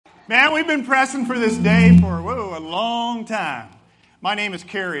Man, we've been pressing for this day for, a long time. My name is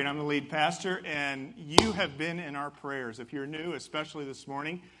Kerry, and I'm the lead pastor, and you have been in our prayers. If you're new, especially this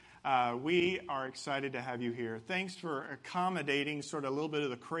morning, we are excited to have you here. Thanks for accommodating sort of a little bit of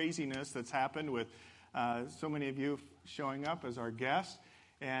the craziness that's happened with so many of you showing up as our guests.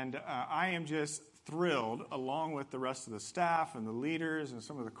 And I am just thrilled, along with the rest of the staff and the leaders and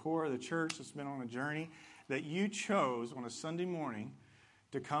some of the core of the church that's been on a journey, that you chose on a Sunday morning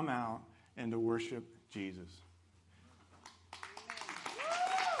to come out and to worship Jesus.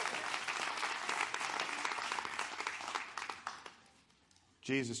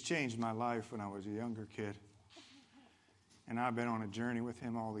 Jesus changed my life when I was a younger kid. And I've been on a journey with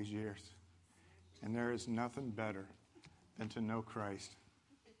him all these years. And there is nothing better than to know Christ.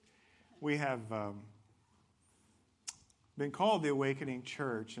 We have been called the Awakening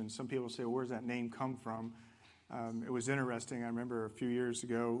Church, and some people say, where's that name come from? It was interesting. I remember a few years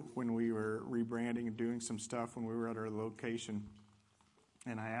ago when we were rebranding and doing some stuff when we were at our location,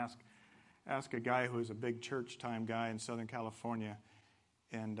 and I asked a guy who was a big church time guy in Southern California,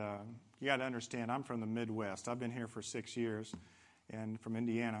 and you got to understand, I'm from the Midwest. I've been here for 6 years, and from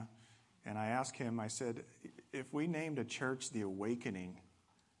Indiana, and I asked him, I said, if we named a church the Awakening,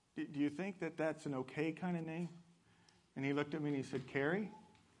 do you think that that's an okay kind of name? And he looked at me and he said, Kerry,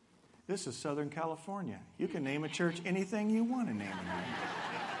 this is Southern California. You can name a church anything you want to name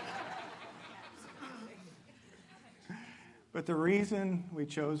it. But the reason we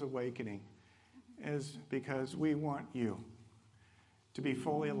chose Awakening is because we want you to be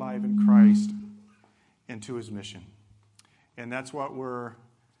fully alive in Christ and to his mission. And that's what we're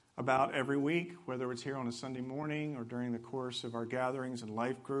about every week, whether it's here on a Sunday morning or during the course of our gatherings and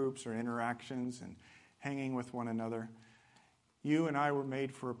life groups or interactions and hanging with one another. You and I were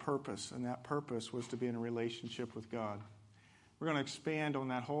made for a purpose, and that purpose was to be in a relationship with God. We're going to expand on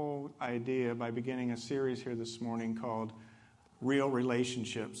that whole idea by beginning a series here this morning called Real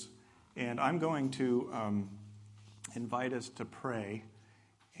Relationships. And I'm going to invite us to pray,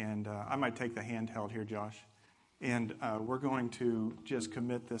 and I might take the handheld here, Josh. And we're going to just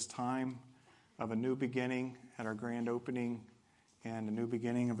commit this time of a new beginning at our grand opening and a new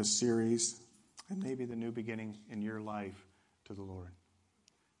beginning of a series, and maybe the new beginning in your life to the Lord.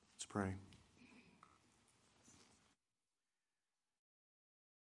 Let's pray.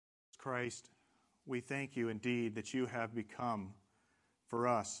 Christ, we thank you indeed that you have become for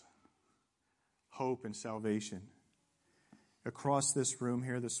us hope and salvation. Across this room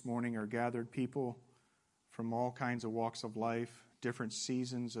here this morning are gathered people from all kinds of walks of life, different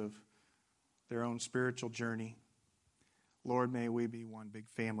seasons of their own spiritual journey. Lord, may we be one big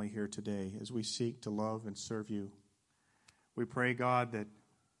family here today as we seek to love and serve you. We pray, God, that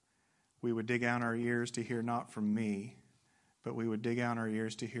we would dig out our ears to hear not from me, but we would dig out our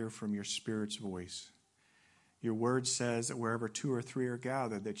ears to hear from your Spirit's voice. Your word says that wherever 2 or 3 are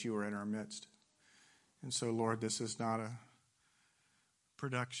gathered, that you are in our midst. And so, Lord, this is not a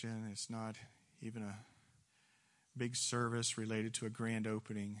production. It's not even a big service related to a grand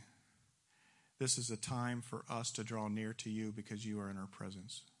opening. This is a time for us to draw near to you because you are in our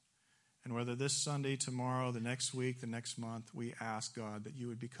presence. And whether this Sunday, tomorrow, the next week, the next month, we ask, God, that you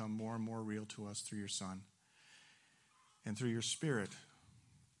would become more and more real to us through your Son and through your Spirit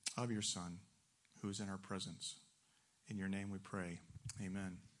of your Son who is in our presence. In your name we pray.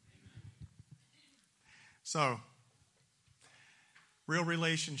 Amen. So, real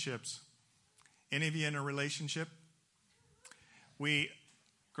relationships. Any of you in a relationship?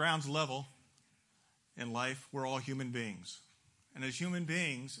 Grounds level in life, we're all human beings. And as human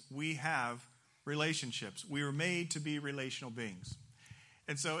beings, we have relationships. We were made to be relational beings.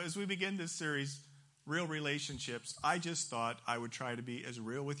 And so as we begin this series, Real Relationships, I just thought I would try to be as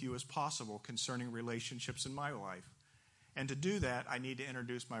real with you as possible concerning relationships in my life. And to do that, I need to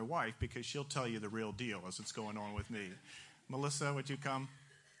introduce my wife because she'll tell you the real deal as it's going on with me. Melissa, would you come?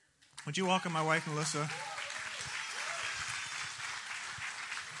 Would you welcome my wife, Melissa?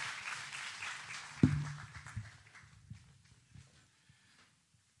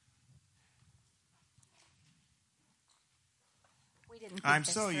 I'm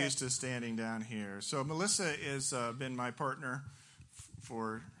so used to standing down here. So Melissa has been my partner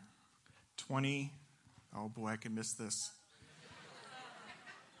for 20, oh boy, I can miss this.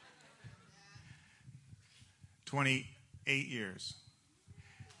 28 years.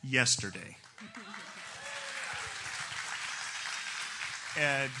 Yesterday.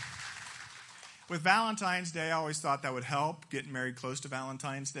 And with Valentine's Day, I always thought that would help, getting married close to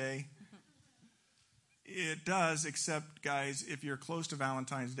Valentine's Day. It does, except, guys, if you're close to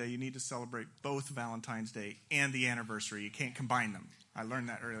Valentine's Day, you need to celebrate both Valentine's Day and the anniversary. You can't combine them. I learned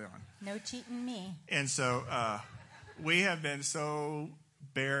that early on. No cheating me. And so we have been so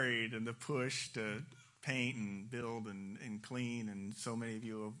buried in the push to paint and build and clean, and so many of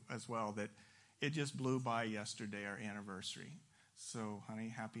you as well, that it just blew by yesterday, our anniversary. So, honey,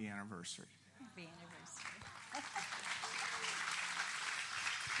 happy anniversary. Happy anniversary.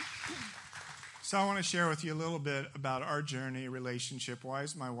 So I want to share with you a little bit about our journey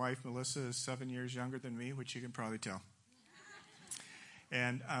relationship-wise. My wife, Melissa, is 7 years younger than me, which you can probably tell.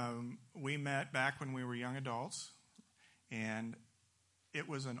 And we met back when we were young adults, and it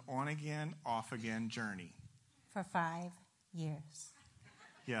was an on-again, off-again journey. For 5 years.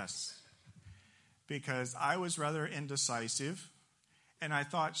 Yes. Because I was rather indecisive, and I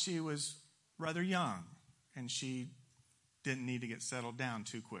thought she was rather young, and she didn't need to get settled down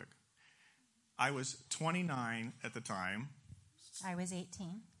too quick. I was 29 at the time. I was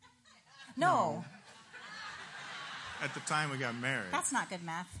 18. No. At the time we got married. That's not good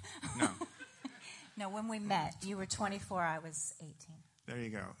math. No. No, when we met, you were 24, I was 18. There you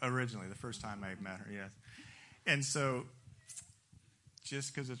go. Originally, the first time I met her, yes. And so,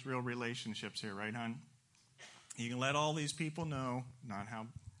 just because it's real relationships here, right, hon? You can let all these people know, not how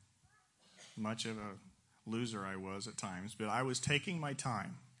much of a loser I was at times, but I was taking my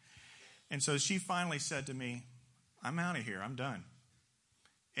time. And so she finally said to me, I'm out of here. I'm done.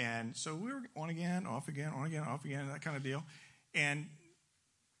 And so we were on again, off again, on again, off again, that kind of deal. And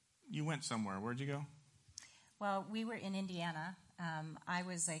you went somewhere. Where'd you go? Well, we were in Indiana. I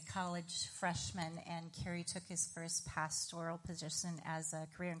was a college freshman, and Kerry took his first pastoral position as a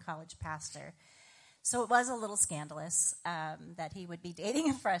career and college pastor. So it was a little scandalous that he would be dating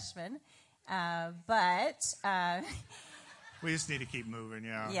a freshman. But we just need to keep moving,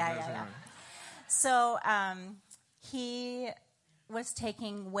 yeah. Yeah. So he was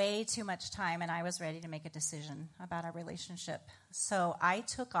taking way too much time, and I was ready to make a decision about our relationship. So I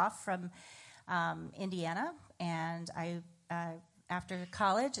took off from Indiana, and I after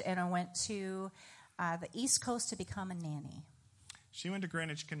college, and I went to the East Coast to become a nanny. She went to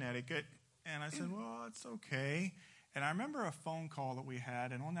Greenwich, Connecticut, and I said, well, it's okay. And I remember a phone call that we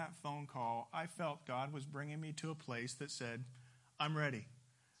had, and on that phone call, I felt God was bringing me to a place that said, I'm ready.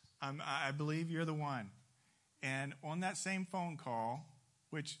 I believe you're the one. And on that same phone call,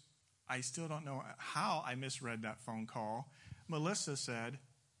 which I still don't know how I misread that phone call, Melissa said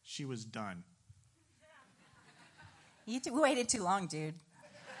she was done. You waited too long, dude.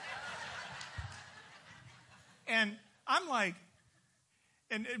 And I'm like,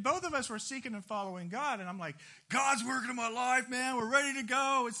 and both of us were seeking and following God, and I'm like, God's working in my life, man. We're ready to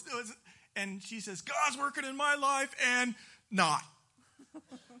go. And she says, God's working in my life, and not.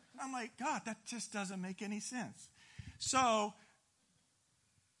 I'm like, God, that just doesn't make any sense. So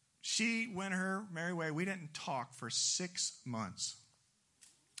she went her merry way. We didn't talk for 6 months.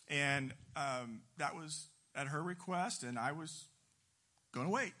 And that was at her request, and I was going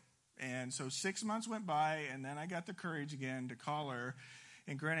to wait. And so 6 months went by, and then I got the courage again to call her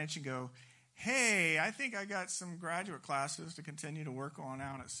in Greenwich and go, hey, I think I got some graduate classes to continue to work on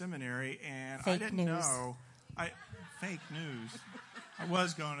out at seminary, and Fake I didn't news. know. Fake news. I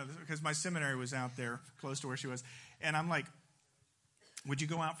was going to, because my seminary was out there close to where she was. And I'm like, would you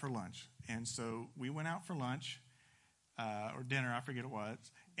go out for lunch? And so we went out for lunch, or dinner, I forget what it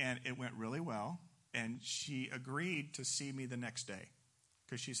was, and it went really well. And she agreed to see me the next day,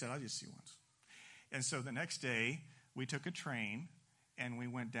 because she said, I'll just see you once. And so the next day, we took a train, and we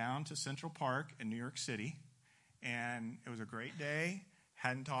went down to Central Park in New York City. And it was a great day.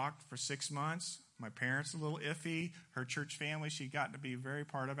 Hadn't talked for 6 months. My parents a little iffy. Her church family she'd gotten to be very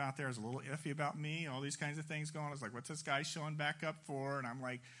part of out there was a little iffy about me. All these kinds of things going on. I was like, what's this guy showing back up for? And I'm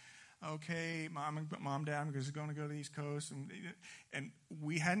like, okay, mom, dad, I'm just going to go to the East Coast. And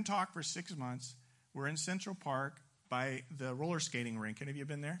we hadn't talked for 6 months. We're in Central Park by the roller skating rink. Any of you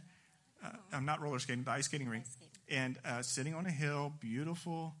been there? I'm not roller skating, the ice skating rink. And sitting on a hill,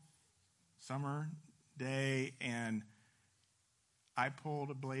 beautiful summer day, and I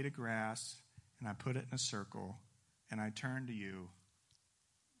pulled a blade of grass, and I put it in a circle, and I turned to you,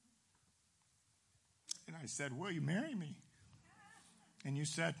 and I said, will you marry me? And you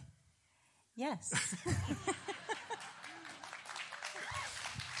said, yes.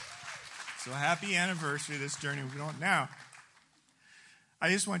 So happy anniversary, this journey we're going. Now, I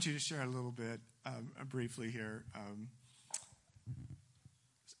just want you to share a little bit briefly here.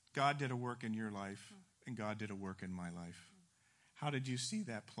 God did a work in your life, and God did a work in my life. How did you see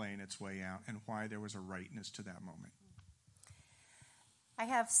that playing its way out, and why there was a rightness to that moment? I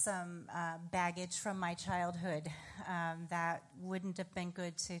have some baggage from my childhood that wouldn't have been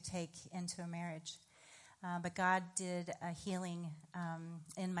good to take into a marriage. But God did a healing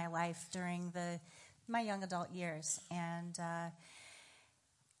in my life during my young adult years. And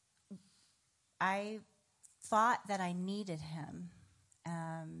I thought that I needed him,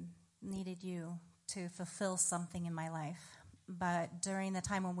 needed you to fulfill something in my life. But during the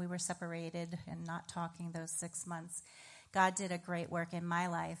time when we were separated and not talking those 6 months, God did a great work in my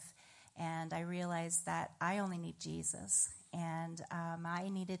life. And I realized that I only need Jesus. And I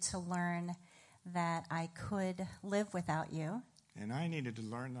needed to learn that I could live without you. And I needed to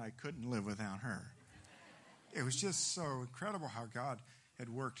learn that I couldn't live without her. It was just so incredible how God had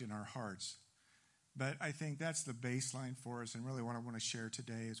worked in our hearts. But I think that's the baseline for us. And really what I want to share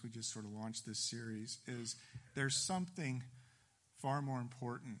today as we just sort of launch this series is there's something far more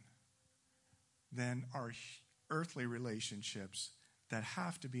important than our earthly relationships that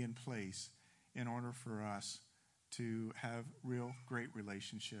have to be in place in order for us to have real great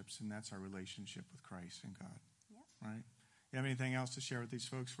relationships, and that's our relationship with Christ and God. Yep. Right? You have anything else to share with these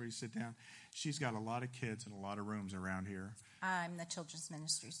folks before you sit down? She's got a lot of kids and a lot of rooms around here. I'm the Children's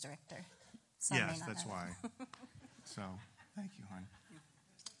Ministries Director. So yes, that's why. So, thank you, hon.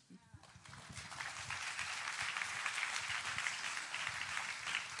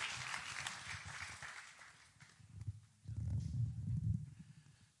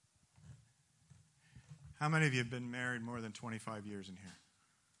 How many of you have been married more than 25 years in here?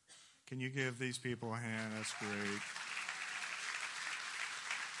 Can you give these people a hand? That's great.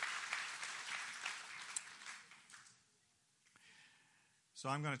 So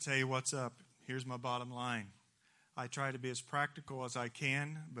I'm going to tell you what's up. Here's my bottom line. I try to be as practical as I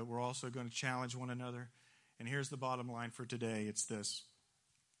can, but we're also going to challenge one another. And here's the bottom line for today. It's this.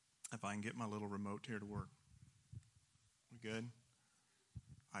 If I can get my little remote here to work. We good?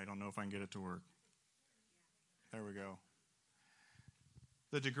 I don't know if I can get it to work. There we go.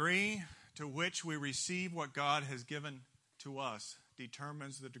 The degree to which we receive what God has given to us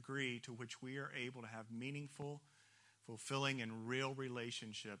determines the degree to which we are able to have meaningful, fulfilling, and real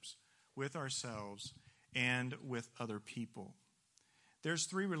relationships with ourselves and with other people. There's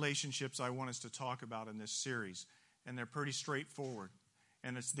 3 relationships I want us to talk about in this series, and they're pretty straightforward.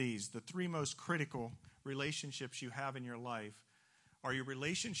 And it's these. The 3 most critical relationships you have in your life are your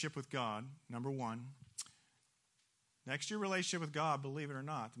relationship with God, number 1. Next to your relationship with God, believe it or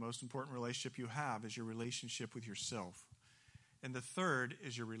not, the most important relationship you have is your relationship with yourself. And the third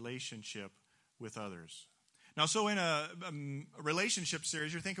is your relationship with others. Now, so in a relationship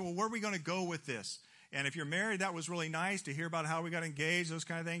series, you're thinking, well, where are we going to go with this? And if you're married, that was really nice to hear about how we got engaged, those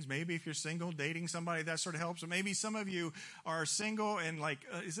kind of things. Maybe if you're single, dating somebody, that sort of helps. Or maybe some of you are single and like,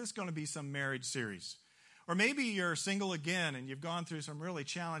 is this going to be some marriage series? Or maybe you're single again and you've gone through some really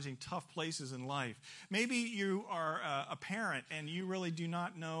challenging, tough places in life. Maybe you are a parent and you really do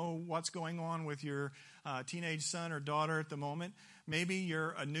not know what's going on with your teenage son or daughter at the moment. Maybe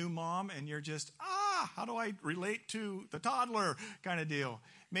you're a new mom and you're just, how do I relate to the toddler kind of deal.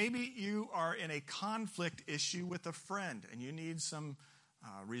 Maybe you are in a conflict issue with a friend and you need some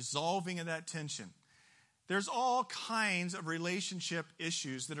resolving of that tension. There's all kinds of relationship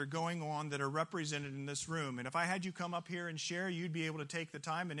issues that are going on that are represented in this room. And if I had you come up here and share, you'd be able to take the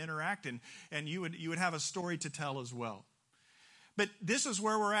time and interact, and you would have a story to tell as well. But this is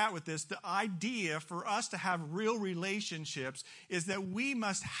where we're at with this. The idea for us to have real relationships is that we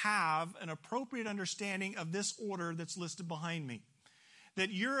must have an appropriate understanding of this order that's listed behind me.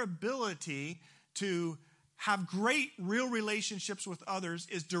 That your ability to have great real relationships with others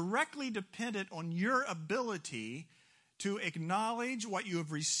is directly dependent on your ability to acknowledge what you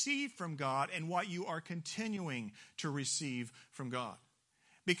have received from God and what you are continuing to receive from God.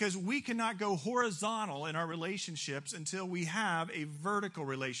 Because we cannot go horizontal in our relationships until we have a vertical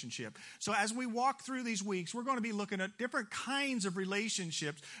relationship. So as we walk through these weeks, we're going to be looking at different kinds of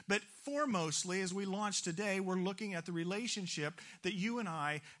relationships. But foremostly, as we launch today, we're looking at the relationship that you and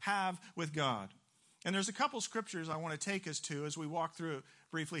I have with God. And there's a couple scriptures I want to take us to as we walk through it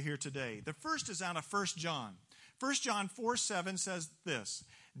briefly here today. The first is out of 1 John. 1 John 4:7 says this,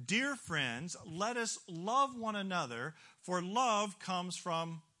 "Dear friends, let us love one another, for love comes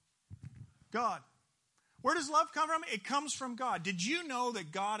from God." Where does love come from? It comes from God. Did you know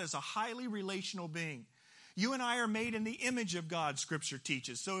that God is a highly relational being? You and I are made in the image of God, Scripture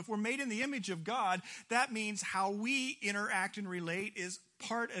teaches. So if we're made in the image of God, that means how we interact and relate is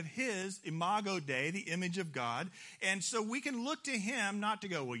part of His imago Dei, the image of God. And so we can look to Him not to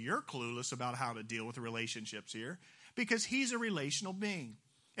go, well, you're clueless about how to deal with the relationships here, because He's a relational being.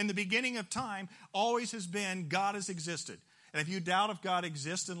 In the beginning of time, always has been, God has existed. And if you doubt if God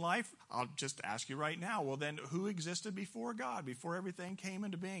exists in life, I'll just ask you right now, well then who existed before God, before everything came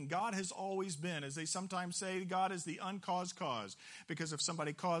into being? God has always been. As they sometimes say, God is the uncaused cause. Because if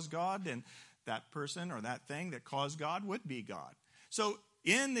somebody caused God, then that person or that thing that caused God would be God. So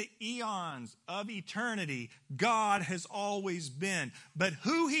in the eons of eternity, God has always been. But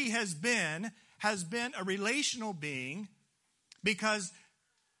who he has been a relational being, because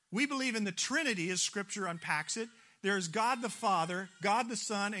we believe in the Trinity as Scripture unpacks it. There's God the Father, God the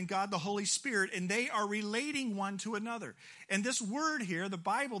Son, and God the Holy Spirit, and they are relating one to another. And this word here, the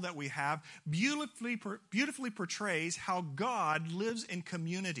Bible that we have, beautifully portrays how God lives in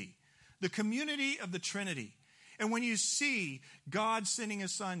community, the community of the Trinity. And when you see God sending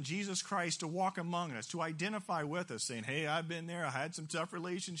his Son, Jesus Christ, to walk among us, to identify with us, saying, hey, I've been there, I had some tough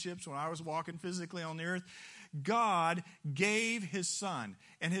relationships when I was walking physically on the earth. God gave his Son,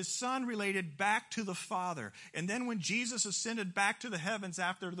 and his Son related back to the Father. And then when Jesus ascended back to the heavens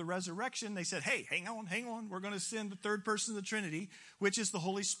after the resurrection, they said, hey, hang on. We're going to send the third person of the Trinity, which is the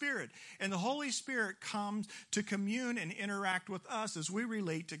Holy Spirit. And the Holy Spirit comes to commune and interact with us as we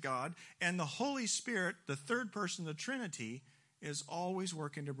relate to God. And the Holy Spirit, the third person of the Trinity, is always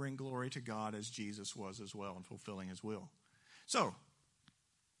working to bring glory to God as Jesus was as well and fulfilling his will. So,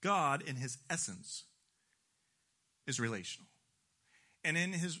 God in his essence is relational. And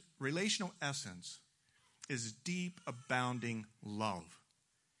in his relational essence is deep, abounding love.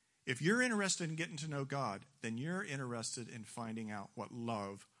 If you're interested in getting to know God, then you're interested in finding out what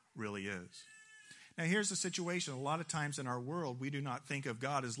love really is. Now, here's the situation. A lot of times in our world, we do not think of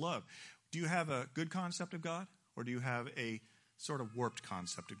God as love. Do you have a good concept of God, or do you have a sort of warped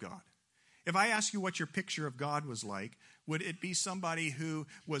concept of God? If I ask you what your picture of God was like, would it be somebody who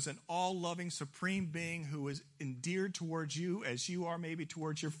was an all-loving, supreme being who was endeared towards you as you are maybe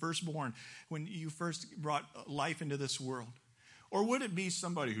towards your firstborn when you first brought life into this world? Or would it be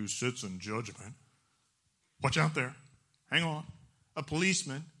somebody who sits in judgment? Watch out there. Hang on. A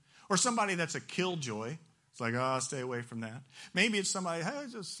policeman. Or somebody that's a killjoy. It's like, stay away from that. Maybe it's somebody, hey,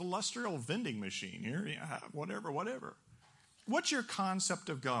 it's a celestial vending machine here. Yeah, whatever. What's your concept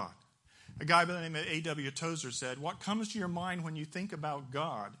of God? A guy by the name of A.W. Tozer said, what comes to your mind when you think about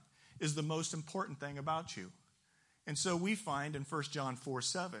God is the most important thing about you. And so we find in 1 John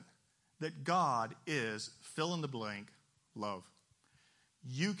 4:7 that God is, fill in the blank, love.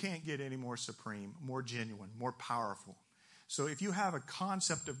 You can't get any more supreme, more genuine, more powerful. So if you have a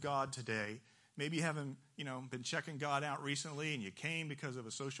concept of God today, maybe you haven't been checking God out recently and you came because of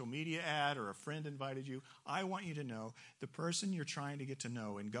a social media ad or a friend invited you, I want you to know the person you're trying to get to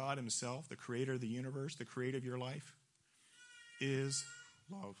know and God himself, the creator of the universe, the creator of your life, is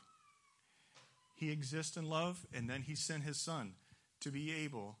love. He exists in love, and then he sent his Son to be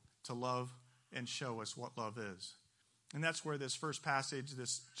able to love and show us what love is. And that's where this first passage,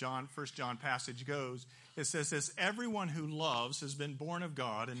 this 1 John passage goes. It says this, everyone who loves has been born of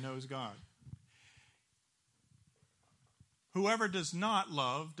God and knows God. Whoever does not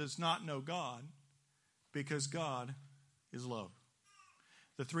love does not know God, because God is love.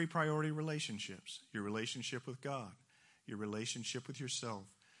 The three priority relationships, your relationship with God, your relationship with yourself,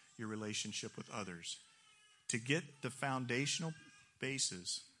 your relationship with others. To get the foundational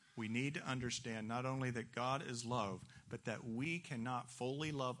basis, we need to understand not only that God is love, but that we cannot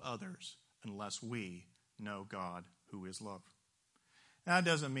fully love others unless we know God, who is love. Now, that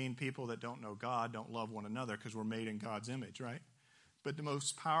doesn't mean people that don't know God don't love one another, because we're made in God's image, right? But the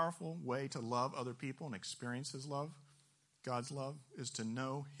most powerful way to love other people and experience his love, God's love, is to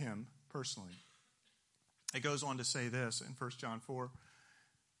know him personally. It goes on to say this in 1 John 4.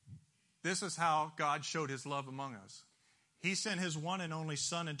 This is how God showed his love among us. He sent his one and only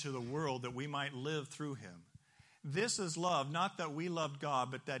Son into the world that we might live through him. This is love, not that we loved God,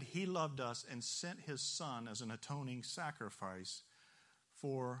 but that he loved us and sent his Son as an atoning sacrifice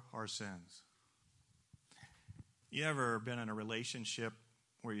for our sins. You ever been in a relationship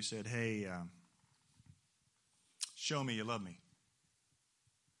where you said, hey, show me you love me?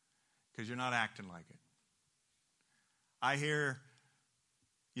 Because you're not acting like it. I hear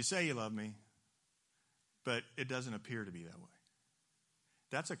you say you love me, but it doesn't appear to be that way.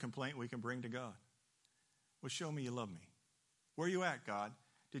 That's a complaint we can bring to God. Well, show me you love me. Where are you at, God?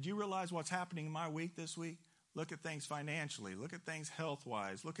 Did you realize what's happening in my week this week? Look at things financially. Look at things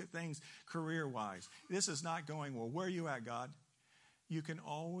health-wise. Look at things career-wise. This is not going well. Where are you at, God? You can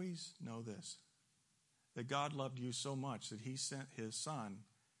always know this, that God loved you so much that he sent his Son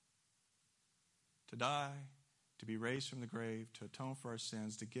to die, to be raised from the grave, to atone for our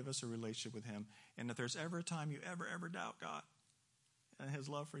sins, to give us a relationship with him. And if there's ever a time you ever doubt God and his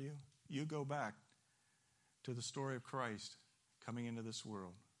love for you, you go back to the story of Christ coming into this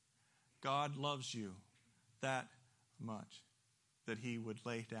world. God loves you that much that he would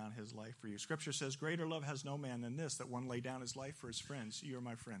lay down his life for you. Scripture says, greater love has no man than this, that one lay down his life for his friends. You are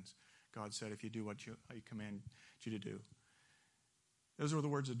my friends. God said, if you do what I command you to do. Those were the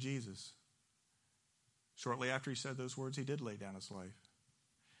words of Jesus. Shortly after he said those words, he did lay down his life.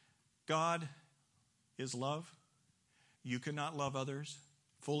 God is love. You cannot love others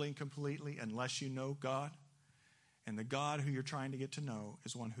fully and completely unless you know God. And the God who you're trying to get to know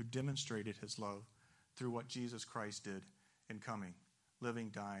is one who demonstrated his love through what Jesus Christ did in coming, living,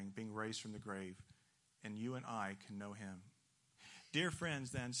 dying, being raised from the grave. And you and I can know him. Dear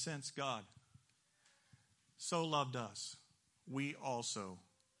friends, then, since God so loved us, we also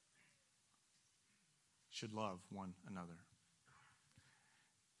should love one another.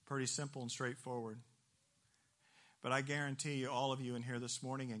 Pretty simple and straightforward. But I guarantee you, all of you in here this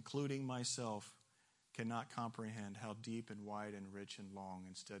morning, including myself, cannot comprehend how deep and wide and rich and long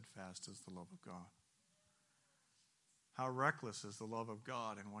and steadfast is the love of God. How reckless is the love of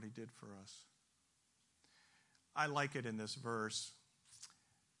God and what he did for us. I like it in this verse.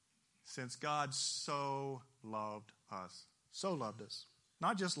 Since God so loved us.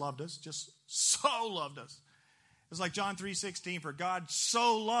 Not just loved us, just so loved us. It's like John 3:16, for God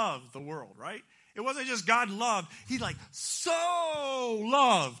so loved the world, right? It wasn't just God loved. He so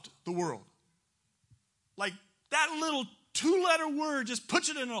loved the world. Like that little 2-letter word just puts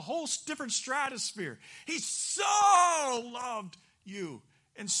it in a whole different stratosphere. He so loved you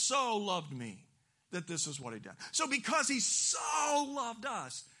and so loved me that this is what he did. So because he so loved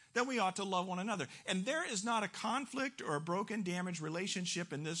us, then we ought to love one another. And there is not a conflict or a broken, damaged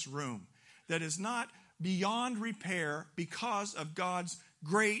relationship in this room that is not beyond repair because of God's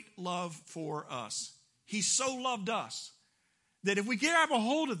great love for us. He so loved us that if we grab a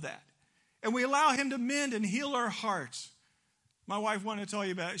hold of that and we allow him to mend and heal our hearts. My wife wanted to tell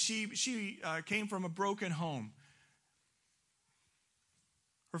you about it. She came from a broken home.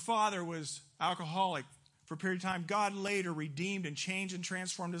 Her father was alcoholic for a period of time. God later redeemed and changed and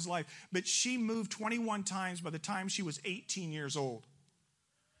transformed his life. But she moved 21 times by the time she was 18 years old.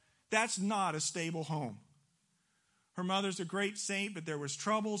 That's not a stable home. Her mother's a great saint, but there was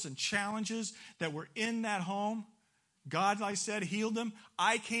troubles and challenges that were in that home. God, like I said, healed them.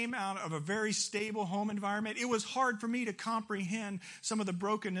 I came out of a very stable home environment. It was hard for me to comprehend some of the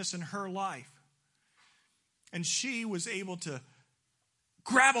brokenness in her life. And she was able to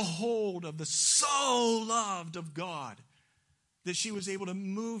grab a hold of the so loved of God that she was able to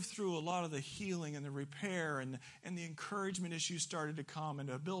move through a lot of the healing and the repair and the encouragement issues started to come and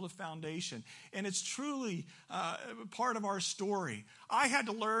to build a foundation. And it's truly part of our story. I had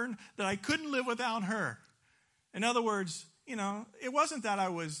to learn that I couldn't live without her. In other words, it wasn't that I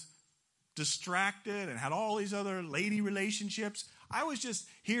was distracted and had all these other lady relationships. I was just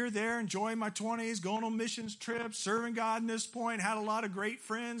here, there, enjoying my 20s, going on missions trips, serving God in this point, had a lot of great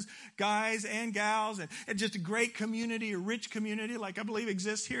friends, guys and gals, and just a great community, a rich community like I believe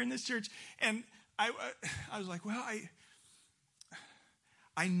exists here in this church. And I was like, well,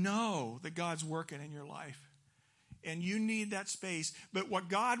 I know that God's working in your life, and you need that space. But what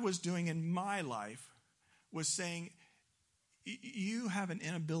God was doing in my life was saying, you have an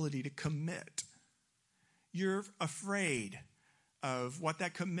inability to commit. You're afraid of what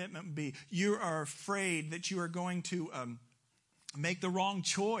that commitment would be. You are afraid that you are going to make the wrong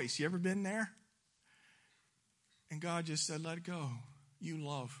choice. You ever been there? And God just said, let it go. You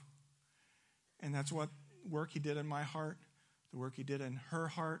love. And that's what work he did in my heart. The work he did in her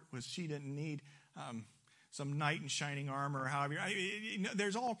heart was she didn't need some knight in shining armor or however.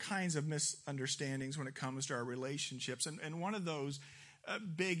 There's all kinds of misunderstandings when it comes to our relationships. And one of those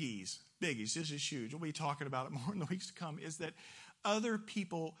biggies, this is huge, we'll be talking about it more in the weeks to come, is that other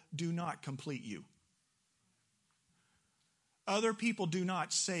people do not complete you. Other people do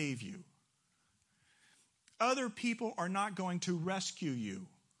not save you. Other people are not going to rescue you,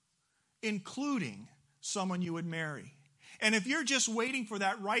 including someone you would marry. And if you're just waiting for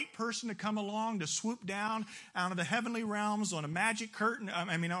that right person to come along to swoop down out of the heavenly realms on a magic curtain, on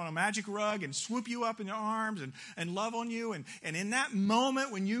a magic rug and swoop you up in their arms and love on you, and in that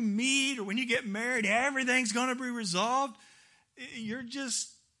moment when you meet or when you get married, everything's going to be resolved, you're just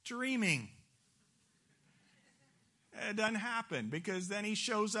dreaming. It doesn't happen, because then he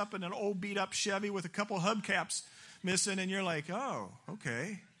shows up in an old beat-up Chevy with a couple hubcaps missing, and you're like, oh,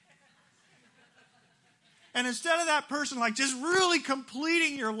 okay. And instead of that person just really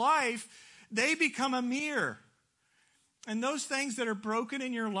completing your life, they become a mirror. And those things that are broken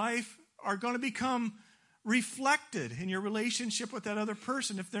in your life are going to become reflected in your relationship with that other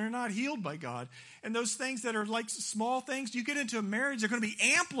person if they're not healed by God. And those things that are like small things, you get into a marriage, they're going to be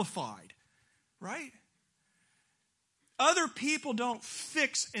amplified, right? Other people don't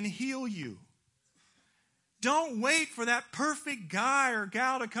fix and heal you. Don't wait for that perfect guy or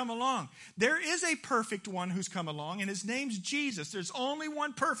gal to come along. There is a perfect one who's come along, and his name's Jesus. There's only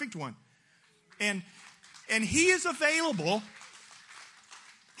one perfect one. And he is available.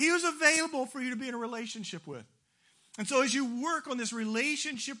 He was available for you to be in a relationship with. And so as you work on this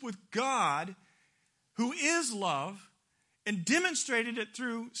relationship with God, who is love, and demonstrated it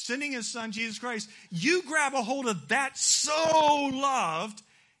through sending his son, Jesus Christ, you grab a hold of that so loved,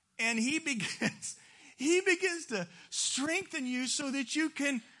 and he begins to strengthen you so that you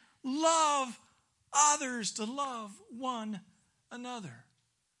can love others, to love one another.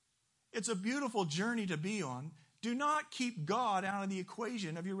 It's a beautiful journey to be on. Do not keep God out of the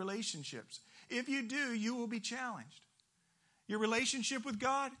equation of your relationships. If you do, you will be challenged. Your relationship with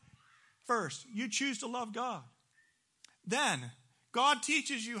God, first, you choose to love God. Then, God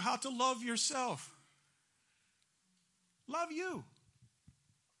teaches you how to love yourself. Love you.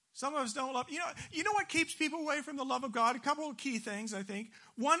 Some of us don't love. You know what keeps people away from the love of God? A couple of key things, I think.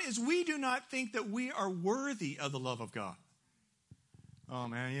 One is we do not think that we are worthy of the love of God. Oh,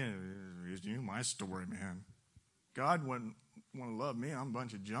 man, you know my story, man. God wouldn't want to love me. I'm a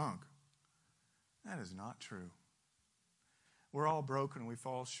bunch of junk. That is not true. We're all broken. We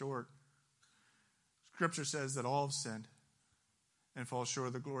fall short. Scripture says that all have sinned and fall short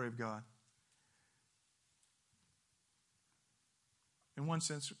of the glory of God. In one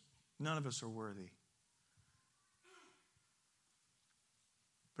sense, none of us are worthy.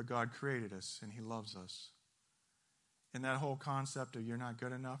 But God created us and he loves us. And that whole concept of you're not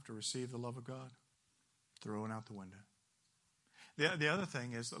good enough to receive the love of God, throw it out the window. The other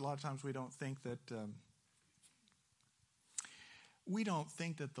thing is, a lot of times we don't think that the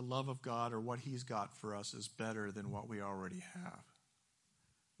love of God or what he's got for us is better than what we already have.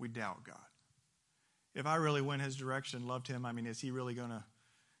 We doubt God. If I really went his direction, loved him, is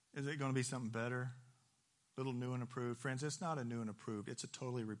it going to be something better? Little new and approved. Friends, it's not a new and approved. It's a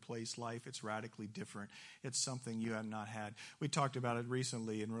totally replaced life. It's radically different. It's something you have not had. We talked about it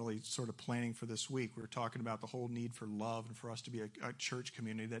recently and really sort of planning for this week. We were talking about the whole need for love and for us to be a church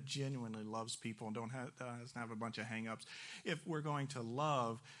community that genuinely loves people and doesn't have a bunch of hang-ups. If we're going to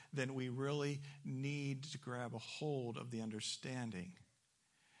love, then we really need to grab a hold of the understanding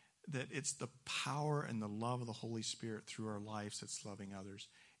that it's the power and the love of the Holy Spirit through our lives that's loving others.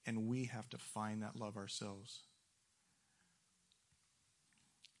 And we have to find that love ourselves.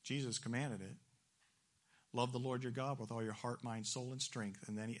 Jesus commanded it. Love the Lord your God with all your heart, mind, soul, and strength.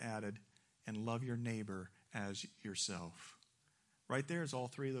 And then he added, and love your neighbor as yourself. Right there is all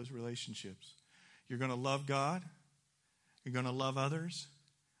three of those relationships. You're going to love God. You're going to love others.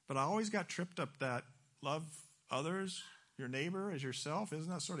 But I always got tripped up that love others, your neighbor as yourself.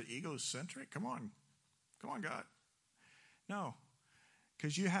 Isn't that sort of egocentric? Come on, God. No.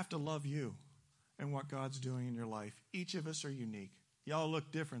 Because you have to love you and what God's doing in your life. Each of us are unique. Y'all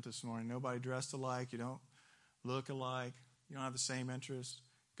look different this morning. Nobody dressed alike. You don't look alike. You don't have the same interests.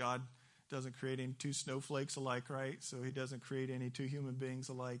 God doesn't create any two snowflakes alike, right? So he doesn't create any two human beings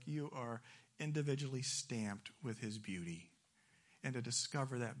alike. You are individually stamped with his beauty. And to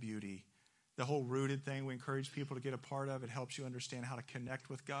discover that beauty, the whole rooted thing we encourage people to get a part of, it helps you understand how to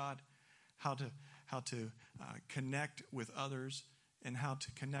connect with God, how to connect with others, and how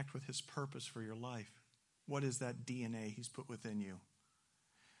to connect with his purpose for your life. What is that DNA he's put within you?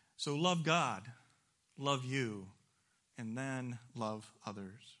 So love God, love you, and then love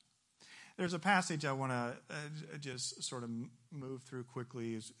others. There's a passage I want to just sort of move through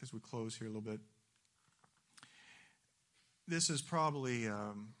quickly as we close here a little bit. This is probably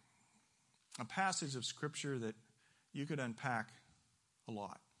a passage of Scripture that you could unpack a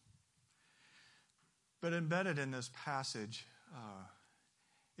lot. But embedded in this passage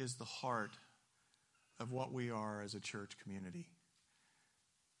is the heart of what we are as a church community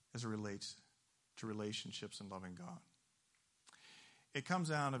as it relates to relationships and loving God. It comes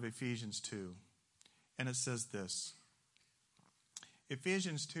out of Ephesians 2, and it says this.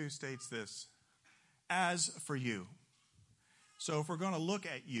 Ephesians 2 states this, as for you. So if we're going to look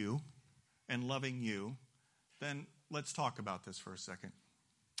at you and loving you, then let's talk about this for a second.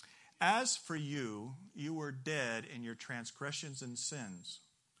 As for you, you were dead in your transgressions and sins,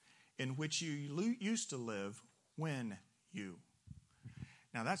 in which you used to live when you.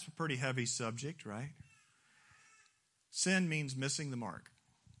 Now that's a pretty heavy subject, right? Sin means missing the mark.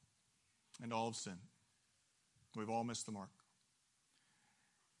 And all have sinned. We've all missed the mark.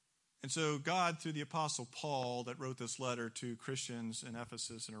 And so God, through the Apostle Paul that wrote this letter to Christians in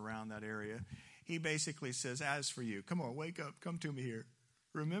Ephesus and around that area, he basically says, as for you, come on, wake up, come to me here.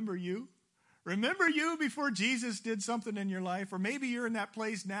 Remember you? Remember you before Jesus did something in your life? Or maybe you're in that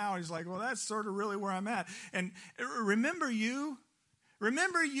place now. He's like, well, that's sort of really where I'm at. And remember you?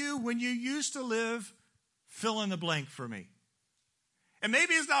 Remember you when you used to live, fill in the blank for me. And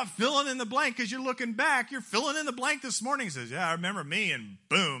maybe it's not filling in the blank because you're looking back. You're filling in the blank this morning. He says, yeah, I remember me. And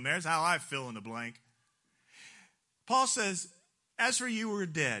boom, there's how I fill in the blank. Paul says, as for you were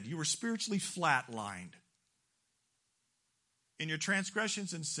dead, you were spiritually flatlined in your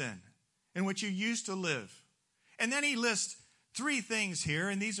transgressions and sin, in which you used to live. And then he lists 3 things here,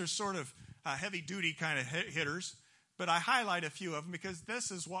 and these are sort of heavy-duty kind of hitters, but I highlight a few of them because this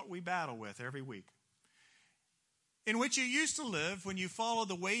is what we battle with every week. In which you used to live when you followed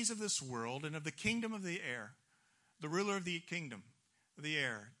the ways of this world and of the kingdom of the air, the ruler of the kingdom of the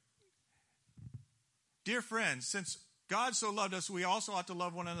air. Dear friends, since God so loved us, we also ought to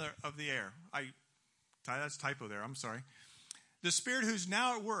love one another of the air. That's typo there, I'm sorry. The Spirit who's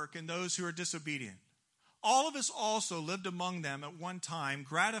now at work in those who are disobedient. All of us also lived among them at one time,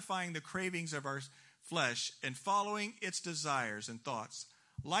 gratifying the cravings of our flesh and following its desires and thoughts.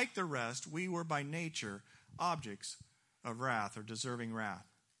 Like the rest, we were by nature objects of wrath or deserving wrath.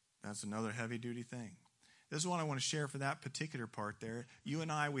 That's another heavy-duty thing. This is what I want to share for that particular part there. You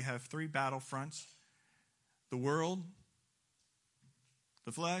and I, we have 3 battlefronts. The world,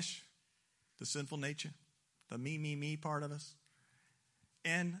 the flesh, the sinful nature, the me part of us,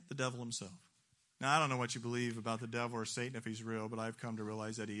 and the devil himself. Now, I don't know what you believe about the devil or Satan if he's real, but I've come to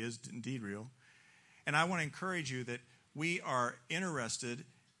realize that he is indeed real. And I want to encourage you that we are interested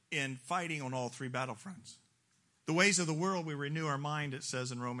in fighting on all 3 battlefronts. The ways of the world, we renew our mind, it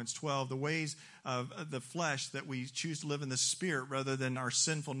says in Romans 12. The ways of the flesh, that we choose to live in the Spirit rather than our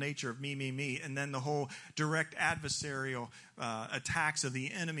sinful nature of me. And then the whole direct adversarial attacks of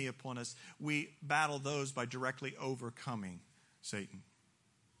the enemy upon us, we battle those by directly overcoming Satan.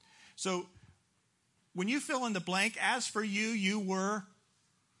 So when you fill in the blank, as for you, you were,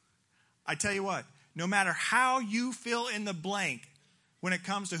 I tell you what, no matter how you fill in the blank when it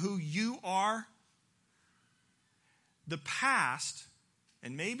comes to who you are, the past,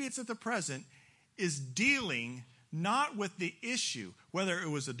 and maybe it's at the present, is dealing not with the issue, whether it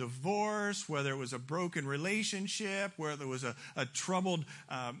was a divorce, whether it was a broken relationship, whether it was a troubled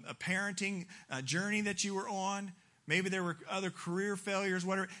a parenting journey that you were on. Maybe there were other career failures,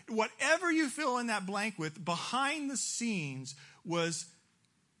 whatever. Whatever you fill in that blank with, behind the scenes was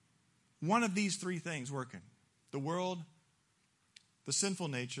one of these 3 things working. The world, the sinful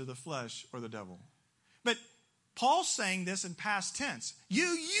nature, the flesh, or the devil. But Paul's saying this in past tense. You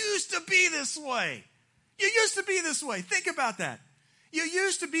used to be this way. You used to be this way. Think about that. You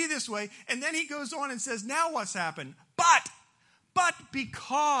used to be this way. And then he goes on and says, now what's happened? But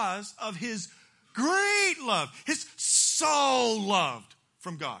because of his great love, his so loved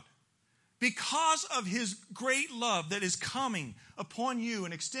from God. Because of his great love that is coming upon you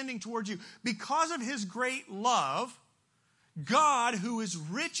and extending towards you. Because of his great love, God, who is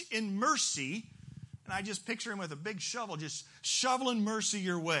rich in mercy, and I just picture him with a big shovel, just shoveling mercy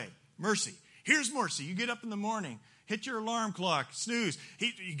your way. Mercy. Here's mercy. You get up in the morning, hit your alarm clock, snooze.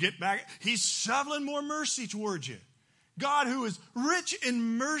 You get back. He's shoveling more mercy towards you. God, who is rich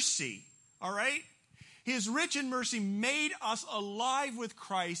in mercy, all right? He is rich in mercy, made us alive with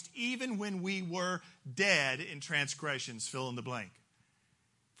Christ even when we were dead in transgressions. Fill in the blank.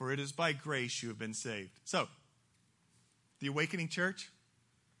 For it is by grace you have been saved. So, the Awakening Church,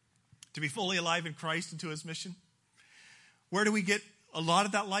 to be fully alive in Christ and to his mission. Where do we get a lot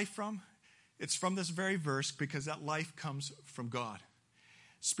of that life from? It's from this very verse, because that life comes from God.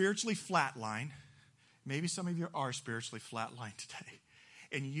 Spiritually flatline. Maybe some of you are spiritually flatlined today.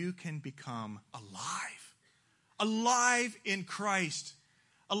 And you can become alive. Alive in Christ.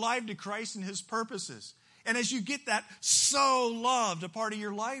 Alive to Christ and his purposes. And as you get that so loved a part of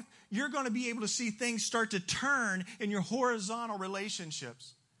your life, you're going to be able to see things start to turn in your horizontal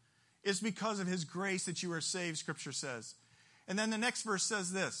relationships. It's because of his grace that you are saved, Scripture says. And then the next verse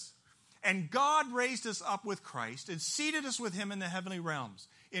says this. And God raised us up with Christ and seated us with him in the heavenly realms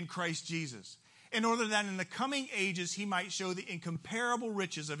in Christ Jesus, in order that in the coming ages he might show the incomparable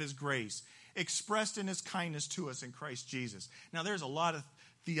riches of his grace expressed in his kindness to us in Christ Jesus. Now, there's a lot of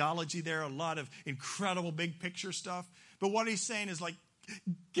theology there, a lot of incredible big picture stuff. But what he's saying is like,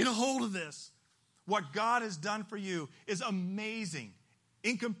 get a hold of this. What God has done for you is amazing.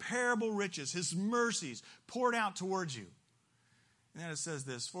 Incomparable riches, his mercies poured out towards you. And then it says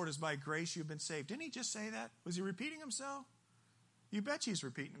this, for it is by grace you've been saved. Didn't he just say that? Was he repeating himself? You bet he's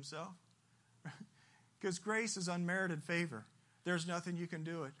repeating himself. Because grace is unmerited favor. There's nothing you can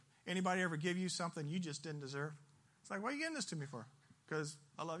do it. Anybody ever give you something you just didn't deserve? It's like, what are you giving this to me for? Because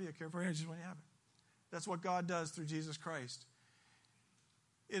I love you, I care for you, I just want you to have it. That's what God does through Jesus Christ.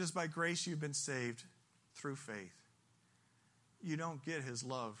 It is by grace you've been saved through faith. You don't get his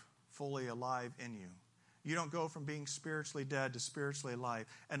love fully alive in you. You don't go from being spiritually dead to spiritually alive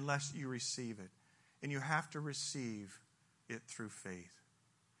unless you receive it. And you have to receive it through faith.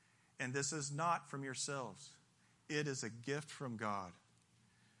 And this is not from yourselves. It is a gift from God,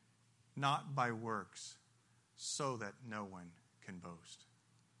 not by works, so that no one can boast.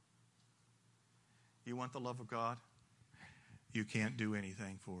 You want the love of God? You can't do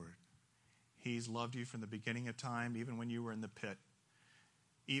anything for it. He's loved you from the beginning of time, even when you were in the pit,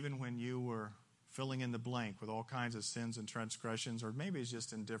 even when you were filling in the blank with all kinds of sins and transgressions, or maybe it's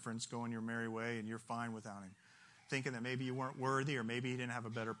just indifference, going your merry way, and you're fine without him, thinking that maybe you weren't worthy or maybe he didn't have a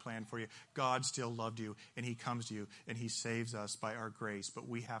better plan for you. God still loved you, and he comes to you, and he saves us by our grace, but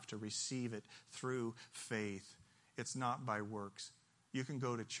we have to receive it through faith. It's not by works. You can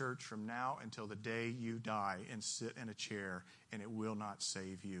go to church from now until the day you die and sit in a chair, and it will not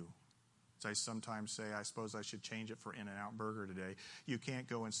save you. As I sometimes say, I suppose I should change it for In-N-Out Burger today. You can't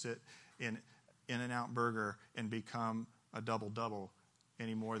go and sit in In-N-Out Burger and become a double-double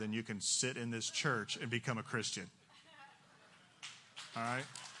any more than you can sit in this church and become a Christian. All right?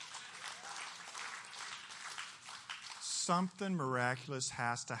 Something miraculous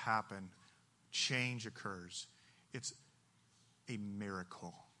has to happen. Change occurs. It's a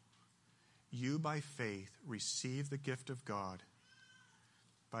miracle. You, by faith, receive the gift of God.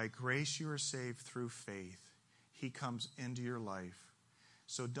 By grace you are saved through faith. He comes into your life.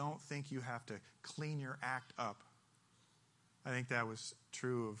 So don't think you have to clean your act up. I think that was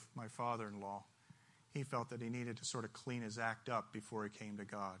true of my father-in-law. He felt that he needed to sort of clean his act up before he came to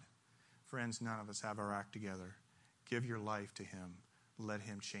God. Friends, none of us have our act together. Give your life to him. Let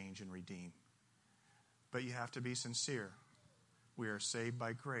him change and redeem. But you have to be sincere. We are saved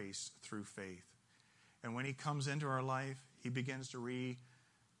by grace through faith. And when he comes into our life, he begins to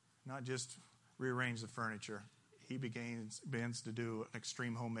not just rearrange the furniture. He begins to do an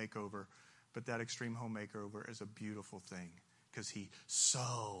extreme home makeover. But that extreme home makeover is a beautiful thing because he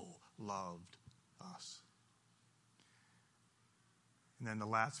so loved us. And then the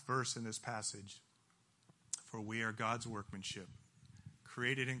last verse in this passage, for we are God's workmanship,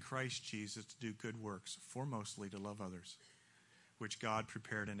 created in Christ Jesus to do good works, foremostly to love others, which God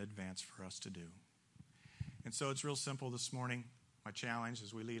prepared in advance for us to do. And so it's real simple this morning. My challenge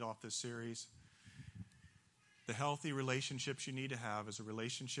as we lead off this series, the healthy relationships you need to have is a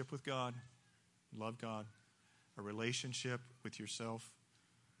relationship with God, love God, a relationship with yourself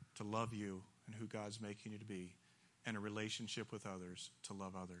to love you and who God's making you to be, and a relationship with others to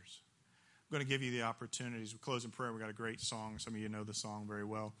love others. I'm going to give you the opportunities. We close in prayer. We've got a great song. Some of you know the song very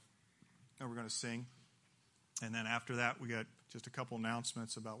well. And we're going to sing. And then after that, we got just a couple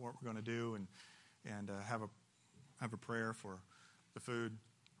announcements about what we're going to do and have a prayer for the food.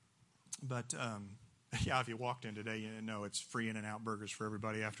 But, if you walked in today, you know it's free In-N-Out burgers for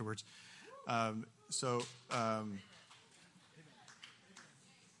everybody afterwards. But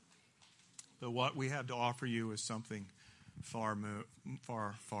what we have to offer you is something far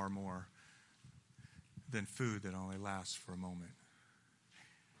more than food that only lasts for a moment.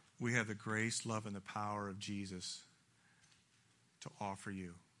 We have the grace, love, and the power of Jesus to offer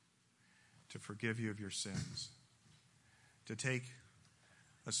you, to forgive you of your sins, to take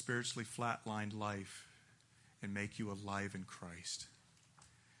a spiritually flatlined life and make you alive in Christ.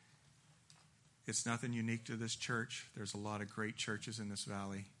 It's nothing unique to this church. There's a lot of great churches in this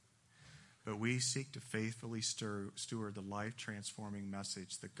valley. But we seek to faithfully steward the life-transforming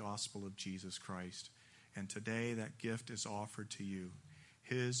message, the gospel of Jesus Christ. And today that gift is offered to you,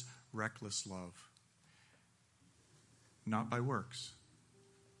 his reckless love. Not by works,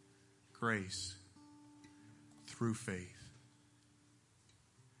 grace, through faith.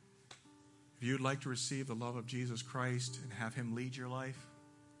 If you'd like to receive the love of Jesus Christ and have him lead your life,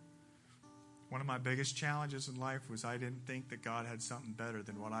 one of my biggest challenges in life was I didn't think that God had something better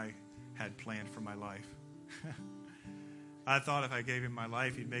than what I had planned for my life. I thought if I gave him my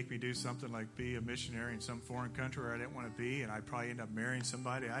life, he'd make me do something like be a missionary in some foreign country where I didn't want to be, and I'd probably end up marrying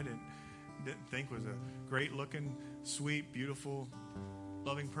somebody I didn't think was a great-looking, sweet, beautiful,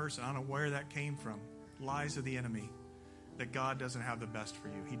 loving person. I don't know where that came from. Lies of the enemy, that God doesn't have the best for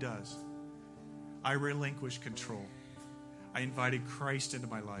you. He does. I relinquished control. I invited Christ into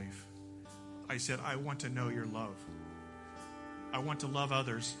my life. I said, I want to know your love. I want to love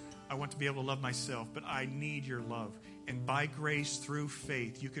others. I want to be able to love myself, but I need your love. And by grace, through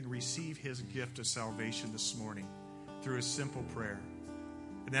faith, you can receive his gift of salvation this morning through a simple prayer.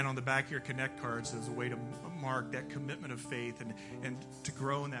 And then on the back of your Connect cards, there's a way to mark that commitment of faith and to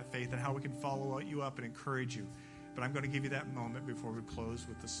grow in that faith and how we can follow you up and encourage you. But I'm going to give you that moment before we close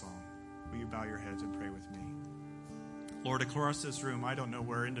with the song. Will you bow your heads and pray with me? Lord, across this room, I don't know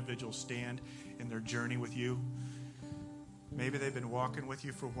where individuals stand in their journey with you. Maybe they've been walking with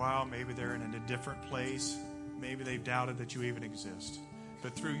you for a while. Maybe they're in a different place. Maybe they've doubted that you even exist.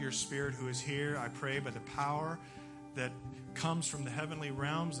 But through your Spirit who is here, I pray by the power that comes from the heavenly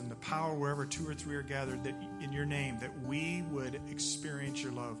realms and the power wherever 2 or 3 are gathered, that in your name, that we would experience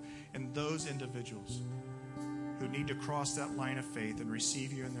your love. And those individuals who need to cross that line of faith and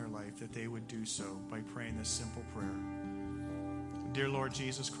receive you in their life, that they would do so by praying this simple prayer. Dear Lord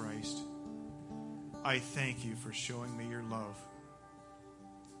Jesus Christ, I thank you for showing me your love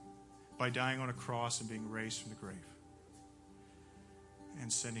by dying on a cross and being raised from the grave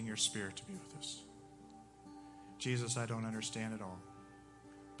and sending your Spirit to be with us. Jesus, I don't understand it all,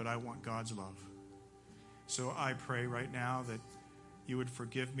 but I want God's love. So I pray right now that you would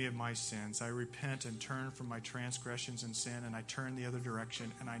forgive me of my sins. I repent and turn from my transgressions and sin, and I turn the other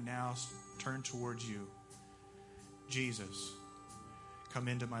direction, and I now turn towards you. Jesus, come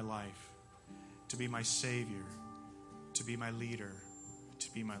into my life to be my Savior, to be my leader,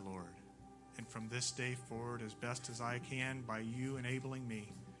 to be my Lord. And from this day forward, as best as I can, by you enabling me,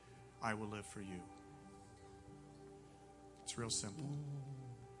 I will live for you. It's real simple.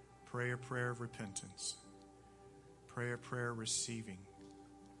 Pray a prayer of repentance. Pray a prayer of receiving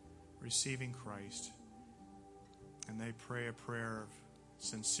Christ. And they pray a prayer of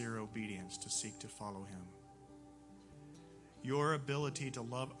sincere obedience to seek to follow him. Your ability to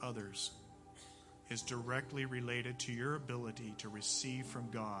love others is directly related to your ability to receive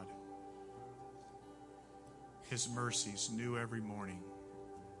from God his mercies new every morning,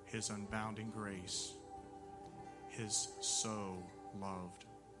 his unbounding grace, his so loved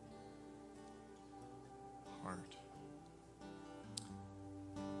heart.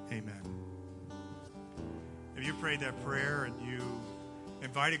 Amen. If you prayed that prayer and you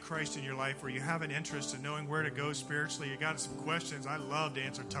invited Christ in your life, or you have an interest in knowing where to go spiritually, you got some questions. I love to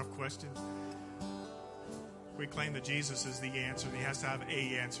answer tough questions. We claim that Jesus is the answer, and he has to have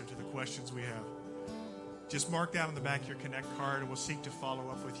a answer to the questions we have. Just mark that on the back of your Connect card, and we'll seek to follow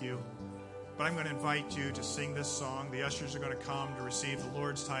up with you. But I'm going to invite you to sing this song. The ushers are going to come to receive the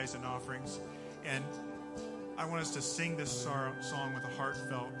Lord's tithes and offerings. And I want us to sing this song with a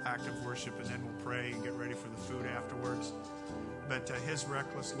heartfelt act of worship, and then we'll pray and get ready for the food afterwards. But his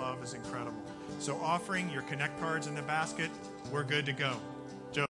reckless love is incredible. So offering your Connect cards in the basket, we're good to go.